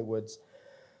walk in the woods.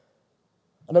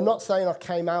 And I'm not saying I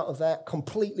came out of that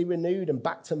completely renewed and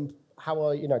back to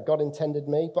how God intended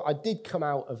me, but I did come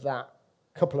out of that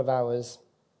couple of hours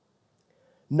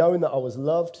knowing that I was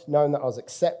loved, knowing that I was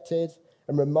accepted,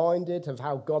 and reminded of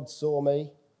how God saw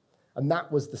me. And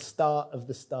that was the start of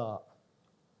the start.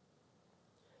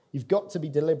 You've got to be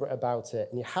deliberate about it,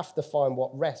 and you have to find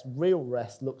what real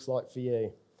rest looks like for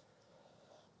you.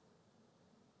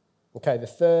 Okay, the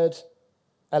third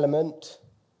element,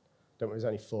 Don't worry, there's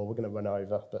only 4. We're going to run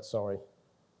over, but sorry.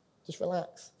 Just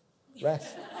relax.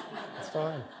 Rest. It's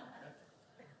fine.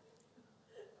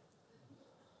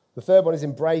 The third one is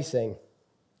embracing.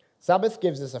 Sabbath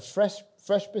gives us a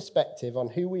fresh perspective on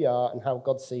who we are and how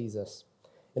God sees us.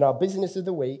 In our business of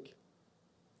the week,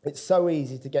 it's so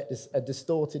easy to get a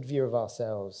distorted view of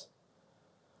ourselves.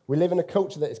 We live in a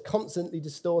culture that is constantly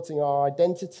distorting our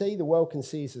identity. The world can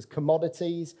see us as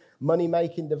commodities,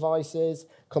 money-making devices,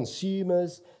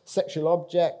 consumers, sexual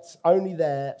objects, only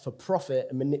there for profit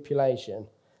and manipulation.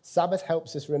 Sabbath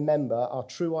helps us remember our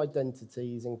true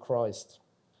identities in Christ.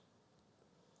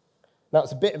 Now,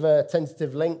 it's a bit of a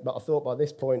tentative link, but I thought by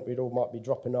this point we'd all might be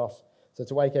dropping off. So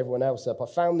to wake everyone else up, I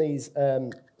found these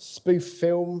spoof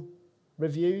film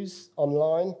reviews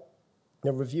online.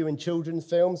 They're reviewing children's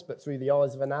films, but through the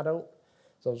eyes of an adult.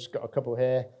 So I've just got a couple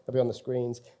here. They'll be on the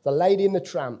screens. The Lady and the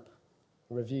Tramp,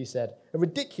 the review said, a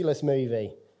ridiculous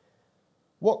movie.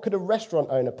 What could a restaurant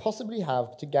owner possibly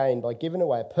have to gain by giving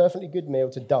away a perfectly good meal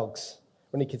to dogs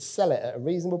when he could sell it at a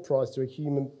reasonable price to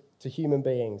human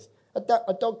beings?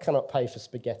 A dog cannot pay for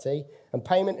spaghetti, and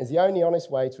payment is the only honest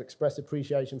way to express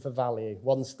appreciation for value.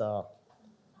 1 star.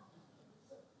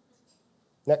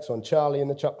 Next one, Charlie and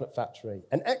the Chocolate Factory.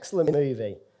 An excellent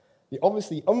movie. The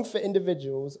obviously unfit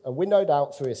individuals are winnowed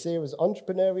out through a series of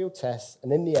entrepreneurial tests,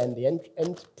 and in the end, the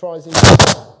enterprising...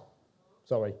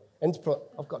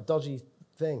 I've got a dodgy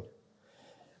thing.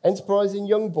 Enterprising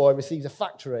young boy receives a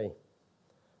factory.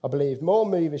 I believe more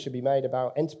movies should be made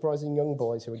about enterprising young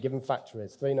boys who are given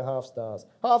factories. 3.5 stars.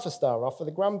 0.5 star off for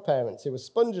the grandparents who were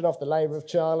sponging off the labour of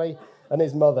Charlie and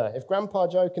his mother. If Grandpa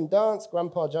Joe can dance,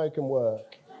 Grandpa Joe can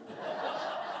work.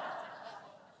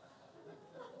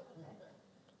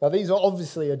 Now, these are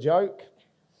obviously a joke,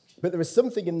 but there is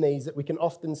something in these that we can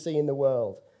often see in the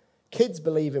world. Kids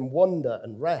believe in wonder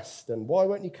and rest, and why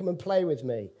won't you come and play with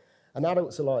me? And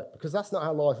adults are like, because that's not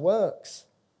how life works.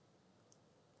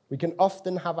 We can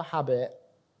often have a habit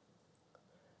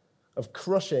of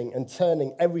crushing and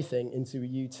turning everything into a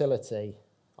utility.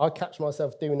 I catch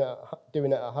myself doing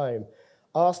it at home.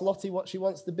 Ask Lottie what she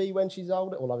wants to be when she's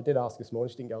older. Well, I did ask this morning.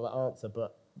 She didn't get that answer,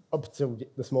 but up until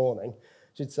this morning,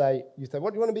 you'd say, what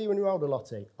do you want to be when you're older,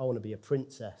 Lottie? I want to be a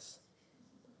princess.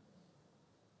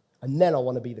 And then I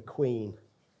want to be the queen.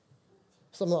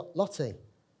 So I'm like, Lottie,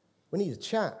 we need a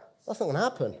chat. That's not going to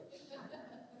happen.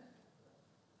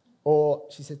 Or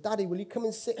she said, Daddy, will you come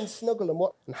and sit and snuggle and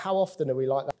what? And how often are we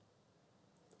like that?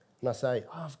 And I say,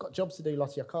 I've got jobs to do,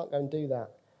 Lottie. I can't go and do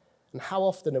that. And how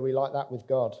often are we like that with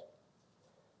God?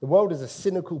 The world is a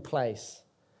cynical place.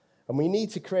 And we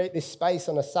need to create this space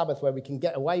on a Sabbath where we can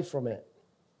get away from it.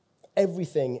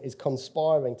 Everything is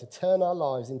conspiring to turn our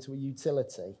lives into a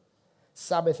utility.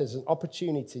 Sabbath is an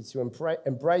opportunity to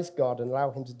embrace God and allow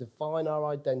him to define our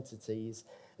identities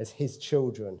as his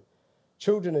children.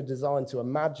 Children are designed to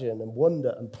imagine and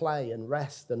wonder and play and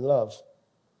rest and love.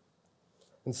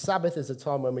 And Sabbath is a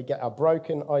time when we get our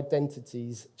broken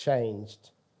identities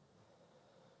changed.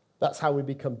 That's how we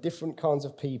become different kinds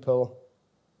of people.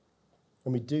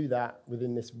 And we do that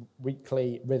within this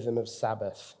weekly rhythm of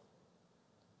Sabbath.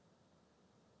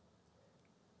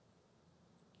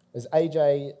 As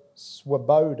A.J.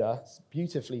 Swoboda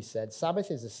beautifully said,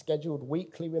 Sabbath is a scheduled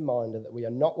weekly reminder that we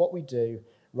are not what we do,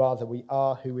 rather we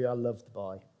are who we are loved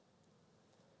by.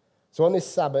 So on the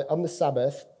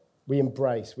Sabbath, we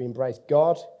embrace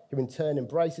God, who in turn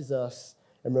embraces us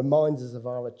and reminds us of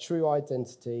our true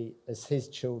identity as his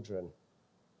children.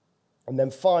 And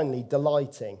then finally,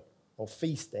 delighting or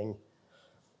feasting,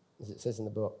 as it says in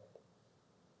the book.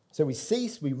 So we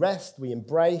cease, we rest, we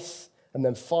embrace, and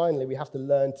then finally we have to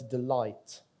learn to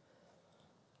delight.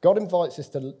 God invites us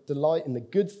to delight in the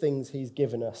good things he's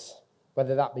given us,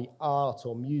 whether that be art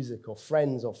or music or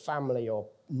friends or family or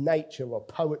nature or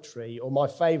poetry or my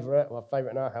favourite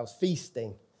in our house,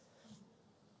 feasting.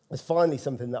 It's finally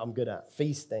something that I'm good at,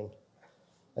 feasting.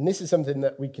 And this is something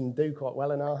that we can do quite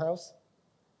well in our house.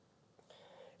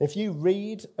 If you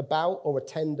read about or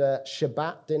attend a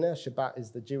Shabbat dinner, Shabbat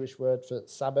is the Jewish word for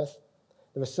Sabbath,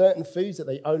 there are certain foods that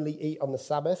they only eat on the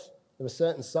Sabbath. There are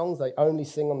certain songs they only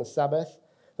sing on the Sabbath.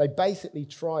 They basically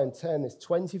try and turn this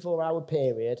 24-hour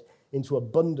period into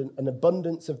an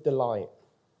abundance of delight.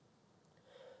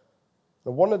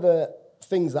 Now, one of the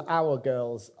things that our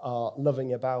girls are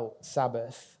loving about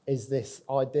Sabbath is this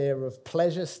idea of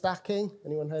pleasure stacking.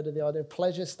 Anyone heard of the idea of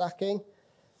pleasure stacking?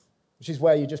 Which is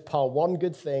where you just pile one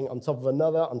good thing on top of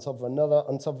another, on top of another,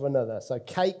 on top of another. So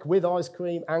cake with ice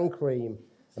cream and cream,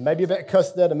 and maybe a bit of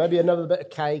custard, and maybe another bit of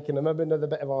cake, and maybe another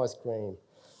bit of ice cream.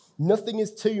 Nothing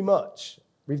is too much.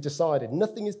 We've decided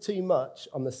nothing is too much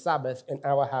on the Sabbath in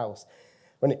our house.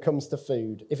 when it comes to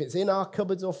food. If it's in our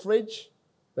cupboards or fridge,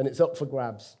 then it's up for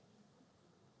grabs.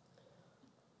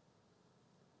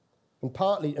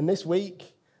 And this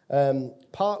week,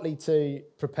 partly to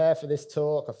prepare for this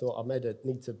talk, I thought I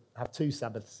need to have 2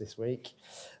 Sabbaths this week.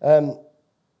 And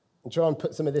try and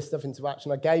put some of this stuff into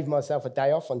action. I gave myself a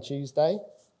day off on Tuesday,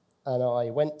 and I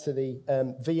went to the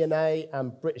V&A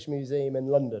and British Museum in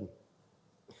London.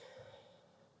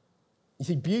 You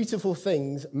see, beautiful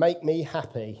things make me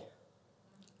happy.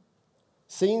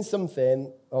 Seeing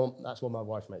something, that's what my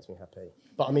wife makes me happy.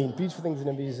 But I mean, beautiful things in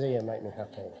a museum make me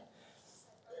happy.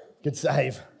 Good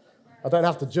save. I don't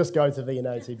have to just go to V&A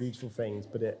to see beautiful things,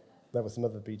 but there were some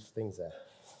other beautiful things there.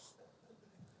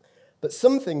 But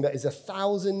something that is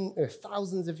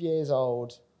thousands of years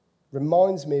old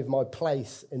reminds me of my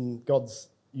place in God's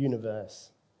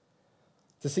universe.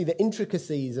 To see the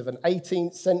intricacies of an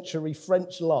 18th century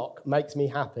French lock makes me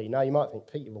happy. Now, you might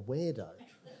think, Pete, you're a weirdo.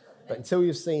 But until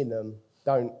you've seen them,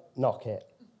 don't knock it.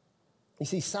 You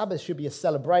see, Sabbath should be a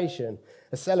celebration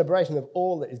of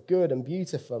all that is good and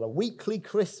beautiful, a weekly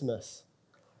Christmas.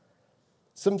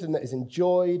 Something that is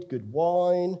enjoyed, good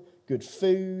wine, good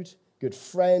food, good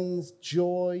friends,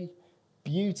 joy,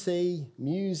 beauty,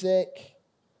 music.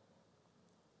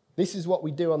 This is what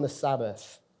we do on the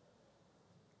Sabbath.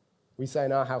 We say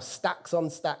in our house, stacks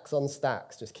on stacks on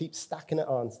stacks. Just keep stacking it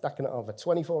on for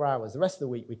 24 hours. The rest of the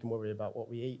week we can worry about what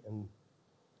we eat and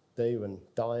do and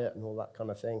diet and all that kind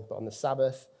of thing. But on the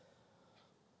Sabbath,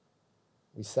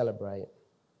 we celebrate.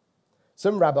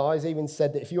 Some rabbis even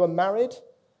said that if you are married,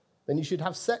 then you should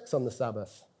have sex on the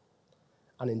Sabbath.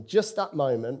 And in just that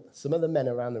moment, some of the men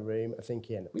around the room are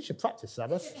thinking, we should practice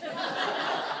Sabbath.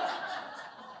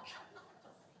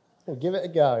 We'll give it a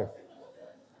go.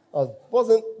 I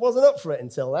wasn't up for it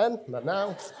until then, but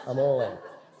now I'm all in.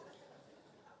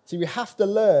 See, we have to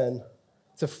learn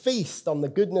to feast on the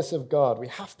goodness of God. We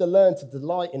have to learn to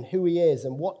delight in who he is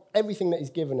and everything that he's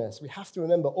given us. We have to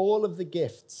remember all of the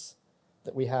gifts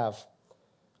that we have.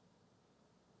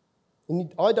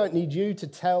 And I don't need you to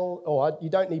tell, or you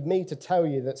don't need me to tell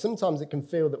you that sometimes it can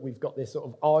feel that we've got this sort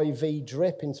of IV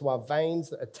drip into our veins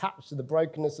that attach to the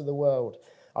brokenness of the world.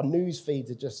 Our news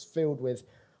feeds are just filled with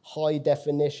high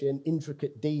definition,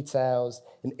 intricate details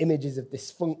and images of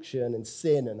dysfunction and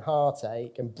sin and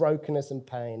heartache and brokenness and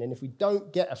pain. And if we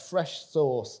don't get a fresh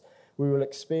source, we will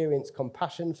experience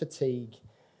compassion fatigue,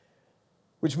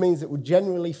 which means that we'll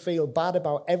generally feel bad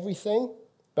about everything,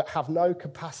 but have no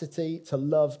capacity to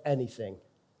love anything.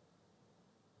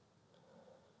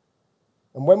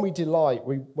 And when we delight,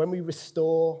 when we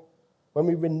restore, when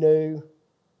we renew,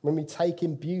 when we take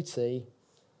in beauty,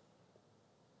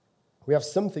 we have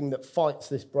something that fights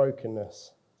this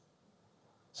brokenness.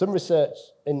 Some research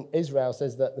in Israel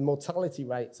says that the mortality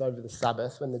rates over the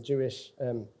Sabbath, when the Jewish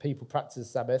people practice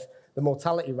Sabbath, the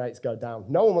mortality rates go down.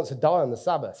 No one wants to die on the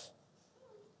Sabbath.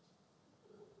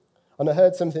 And I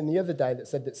heard something the other day that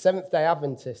said that Seventh-day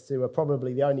Adventists, who are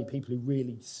probably the only people who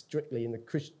really strictly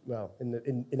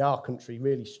in our country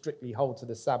really strictly hold to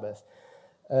the Sabbath,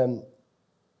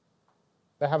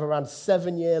 they have around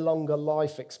 7-year longer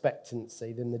life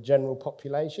expectancy than the general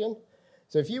population.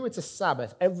 So if you were to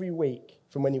Sabbath every week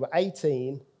from when you were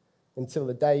 18 until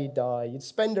the day you die, you'd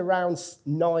spend around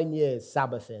 9 years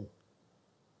Sabbathing.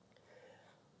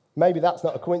 Maybe that's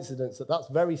not a coincidence, that's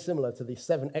very similar to the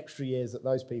 7 extra years that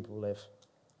those people live.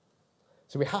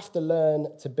 So we have to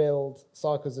learn to build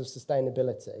cycles of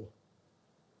sustainability.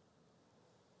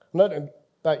 I don't know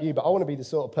about you, but I want to be the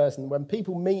sort of person, when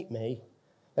people meet me,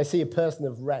 they see a person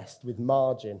of rest with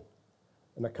margin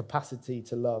and a capacity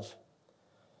to love.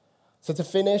 So to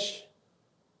finish,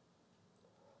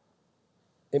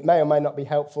 it may or may not be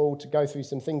helpful to go through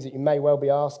some things that you may well be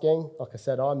asking. Like I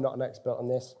said, I'm not an expert on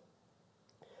this.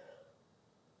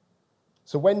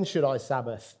 So when should I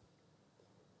Sabbath?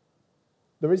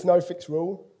 There is no fixed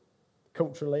rule.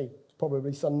 Culturally, it's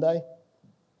probably Sunday.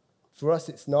 For us,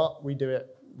 it's not. We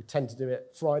tend to do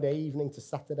it Friday evening to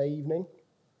Saturday evening,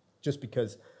 just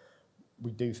because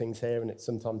we do things here and it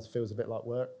sometimes feels a bit like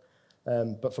work.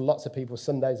 But for lots of people,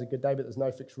 Sunday's a good day, but there's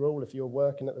no fixed rule. If you're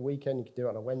working at the weekend, you can do it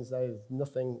on a Wednesday. There's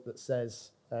nothing that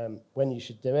says when you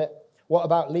should do it. What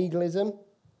about legalism?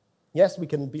 Yes, we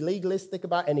can be legalistic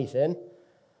about anything,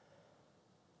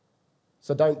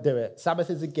 so don't do it.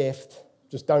 Sabbath is a gift.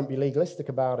 Just don't be legalistic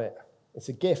about it. It's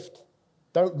a gift.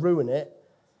 Don't ruin it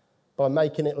by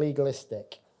making it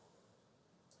legalistic.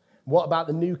 What about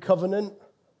the new covenant?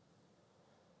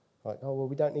 Like,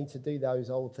 we don't need to do those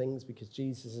old things because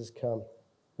Jesus has come.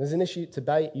 There's an issue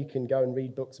debate. You can go and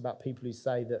read books about people who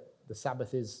say that the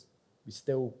Sabbath is, we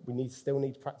still need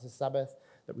to practice Sabbath,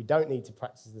 that we don't need to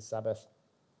practice the Sabbath.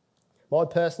 My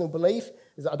personal belief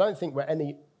is that I don't think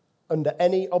we're under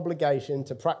any obligation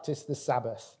to practice the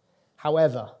Sabbath.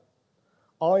 However,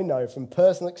 I know from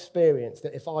personal experience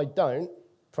that if I don't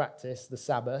practice the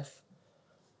Sabbath,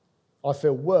 I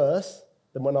feel worse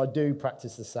than when I do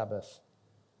practice the Sabbath.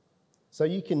 So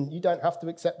you don't have to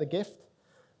accept the gift,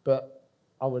 but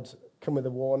I would come with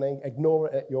a warning: ignore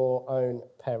it at your own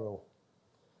peril.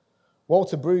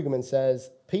 Walter Brueggemann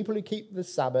says, people who keep the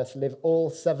Sabbath live all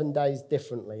 7 days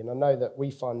differently. And I know that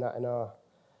we find that in our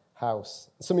house.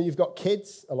 Some of you've got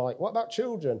kids are like, what about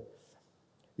children?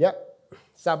 Yep,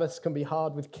 Sabbaths can be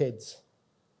hard with kids.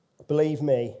 Believe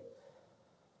me,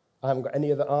 I haven't got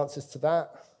any other answers to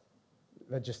that.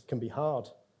 They just can be hard.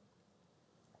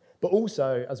 But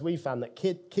also, as we found, that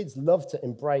kids love to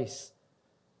embrace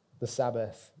the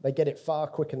Sabbath. They get it far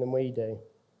quicker than we do.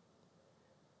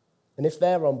 And if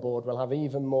they're on board, we'll have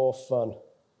even more fun.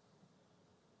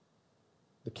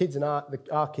 The kids and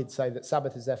our kids say that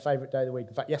Sabbath is their favourite day of the week.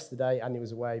 In fact, yesterday, Annie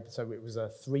was away, so it was a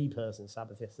 3-person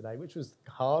Sabbath yesterday, which was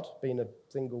hard, being a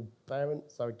single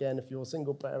parent. So again, if you're a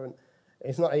single parent,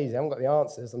 it's not easy. I haven't got the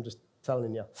answers. I'm just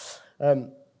telling you.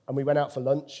 And we went out for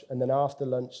lunch, and then after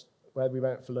lunch, where we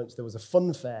went for lunch, there was a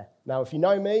fun fair. Now, if you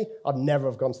know me, I'd never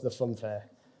have gone to the fun fair.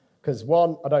 Because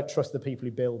 1, I don't trust the people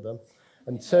who build them.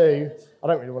 And 2, I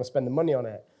don't really want to spend the money on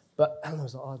it. But Ellen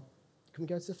was like, can we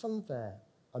go to the fun fair?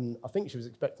 And I think she was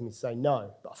expecting me to say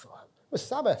no. But I thought, it's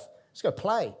Sabbath. Let's go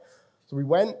play. So we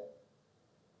went.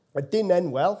 It didn't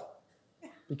end well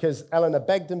because Eleanor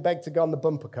begged and begged to go on the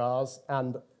bumper cars,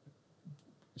 and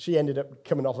she ended up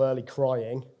coming off early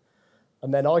crying.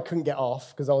 And then I couldn't get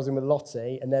off because I was in with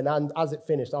Lottie. And then as it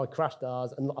finished, I crashed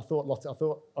ours, and I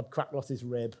thought I'd cracked Lottie's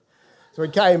rib. So we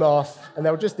came off, and they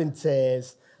were just in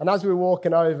tears. And as we were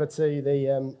walking over to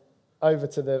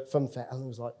the fun fair, Ellen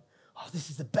was like, "Oh,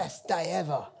 this is the best day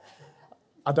ever."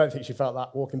 I don't think she felt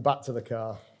that walking back to the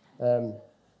car. It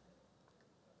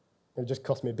just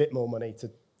cost me a bit more money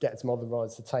to get some other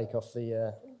rides to take off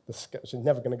the she's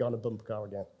never going to go on a bumper car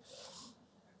again.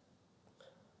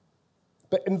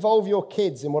 But involve your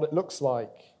kids in what it looks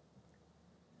like,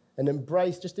 and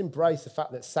embrace the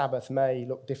fact that Sabbath may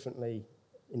look differently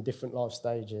in different life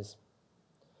stages.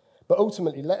 But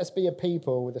ultimately, let us be a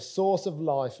people with a source of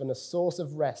life and a source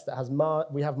of rest that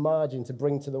we have margin to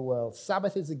bring to the world.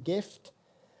 Sabbath is a gift,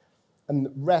 and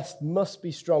rest must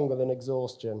be stronger than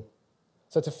exhaustion.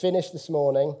 So to finish this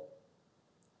morning,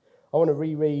 I want to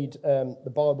reread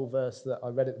the Bible verse that I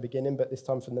read at the beginning, but this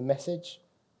time from the Message.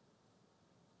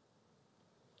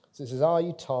 So it says, "Are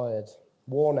you tired,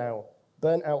 worn out,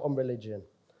 burnt out on religion?"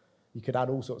 You could add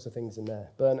all sorts of things in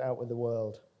there. Burnt out with the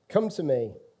world. "Come to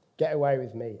me, get away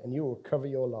with me, and you will recover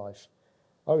your life.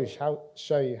 I will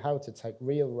show you how to take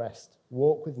real rest.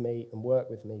 Walk with me and work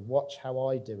with me. Watch how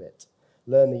I do it.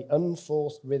 Learn the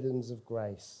unforced rhythms of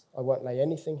grace. I won't lay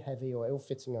anything heavy or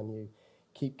ill-fitting on you.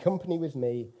 Keep company with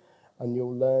me, and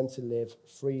you'll learn to live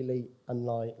freely and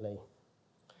lightly."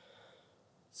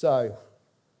 So,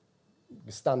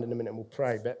 we'll stand in a minute and we'll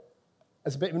pray. But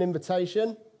as a bit of an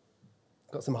invitation,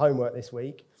 I've got some homework this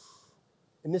week.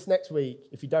 In this next week,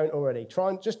 if you don't already, try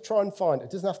and find, it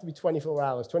doesn't have to be 24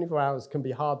 hours. 24 hours can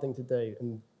be a hard thing to do,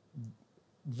 and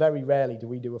very rarely do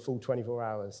we do a full 24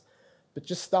 hours. But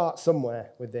just start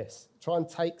somewhere with this. Try and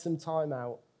take some time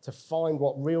out to find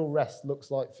what real rest looks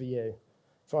like for you.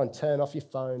 Try and turn off your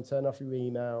phone, turn off your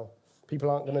email. People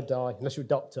aren't going to die, unless you're a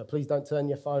doctor. Please don't turn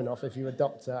your phone off if you're a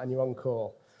doctor and you're on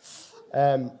call.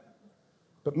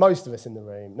 But most of us in the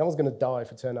room, no one's going to die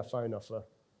if we turn our phone off for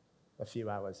a few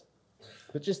hours.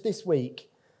 But just this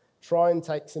week, try and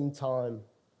take some time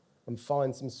and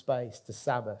find some space to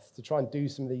Sabbath, to try and do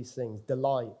some of these things.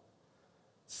 Delight,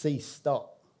 cease,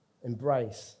 stop,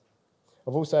 embrace.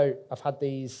 I've had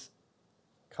these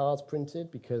cards printed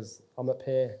because I'm up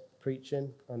here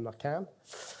preaching and I can.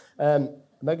 They're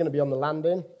going to be on the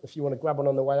landing if you want to grab one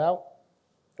on the way out.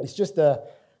 It's just a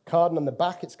card, and on the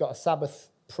back it's got a Sabbath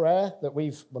prayer that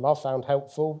I've found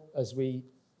helpful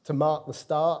to mark the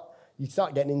start. You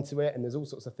start getting into it, and there's all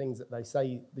sorts of things that they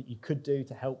say that you could do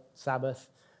to help Sabbath.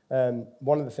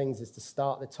 One of the things is to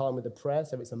start the time with a prayer,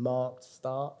 so it's a marked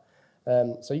start.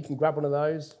 So you can grab one of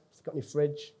those. It's got in your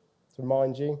fridge to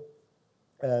remind you.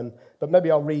 But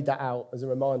maybe I'll read that out as a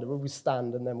reminder. We'll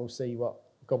stand, and then we'll see what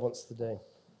God wants to do.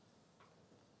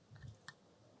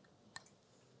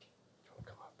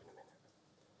 Come up in a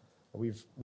minute.